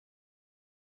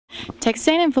Texas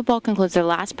A&M football concludes their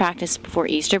last practice before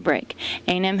Easter break.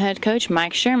 A&M head coach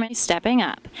Mike Sherman is stepping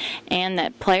up, and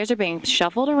that players are being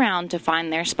shuffled around to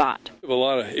find their spot. We have a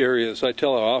lot of areas. I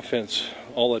tell our offense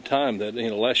all the time that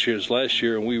last year's last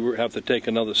year, and we have to take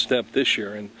another step this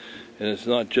year, and it's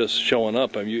not just showing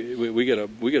up. I mean, we gotta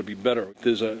be better.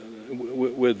 There's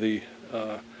with the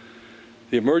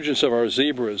emergence of our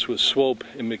zebras with Swope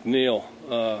and McNeil.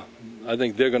 I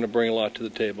think they're going to bring a lot to the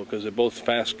table because they're both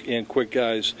fast and quick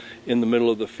guys in the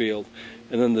middle of the field.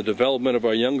 And then the development of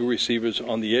our younger receivers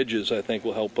on the edges, I think,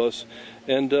 will help us.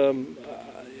 And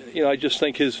I just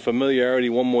think his familiarity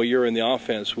one more year in the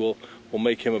offense will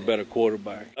make him a better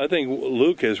quarterback. I think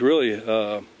Luke has really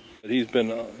he's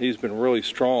been really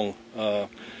strong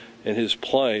in his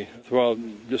play throughout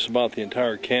just about the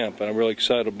entire camp, and I'm really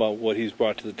excited about what he's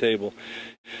brought to the table.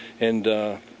 And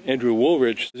Andrew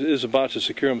Woolridge is about to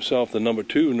secure himself the number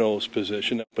 2 nose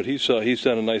position, but he's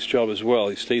done a nice job as well.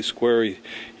 He stays square. He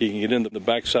can get into the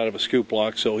backside of a scoop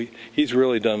block, so he's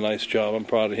really done a nice job. I'm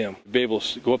proud of him. To be able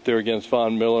to go up there against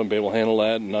Von Miller and be able to handle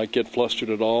that and not get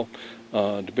flustered at all,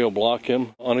 to be able to block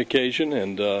him on occasion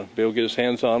and be able to get his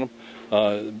hands on him.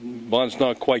 Von's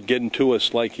not quite getting to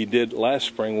us like he did last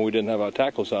spring when we didn't have our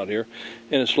tackles out here,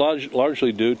 and it's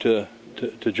largely due to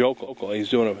Joko. He's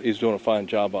doing a fine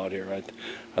job out here.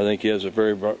 I think he has a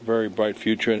very bright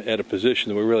future at a position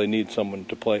that we really need someone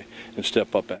to play and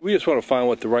step up at. We just want to find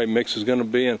what the right mix is going to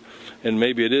be, and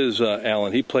maybe it is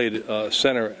Allen. He played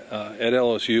center at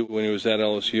LSU when he was at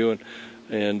LSU,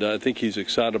 and I think he's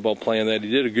excited about playing that. He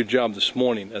did a good job this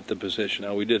morning at the position.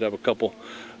 Now, we did have a couple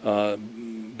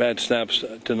bad snaps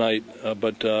tonight,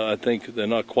 but I think they're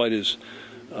not quite as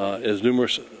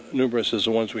numerous as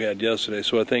the ones we had yesterday.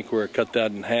 So I think we're cut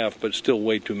that in half, but still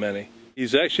way too many.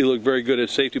 He's actually looked very good at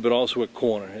safety, but also at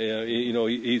corner.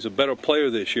 He's a better player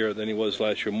this year than he was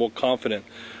last year, more confident.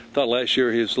 I thought last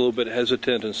year he was a little bit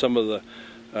hesitant in some of the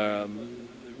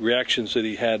reactions that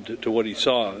he had to what he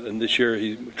saw, and this year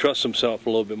he trusts himself a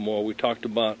little bit more. We talked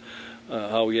about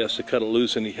how he has to cut it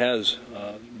loose, and he has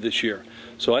this year.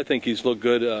 So I think he's looked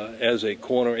good as a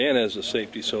corner and as a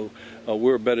safety. So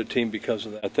we're a better team because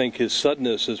of that. I think his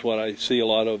suddenness is what I see a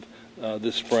lot of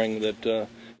this spring. That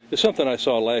is something I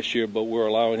saw last year, but we're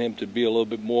allowing him to be a little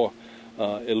bit more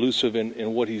elusive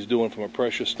in what he's doing from a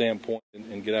pressure standpoint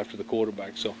and get after the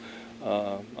quarterback. So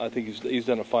I think he's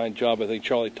done a fine job. I think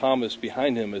Charlie Thomas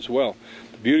behind him as well.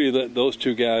 The beauty of those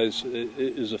two guys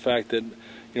is the fact that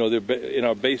they're in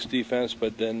our base defense,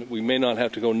 but then we may not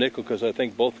have to go nickel because I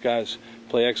think both guys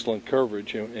play excellent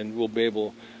coverage, and we'll be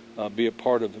able to be a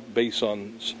part of base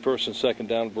on first and second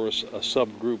down versus a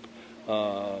subgroup,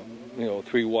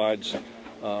 3 wides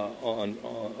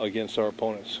against our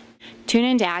opponents. Tune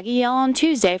in to Aggie Yell on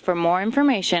Tuesday for more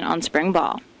information on spring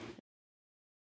ball.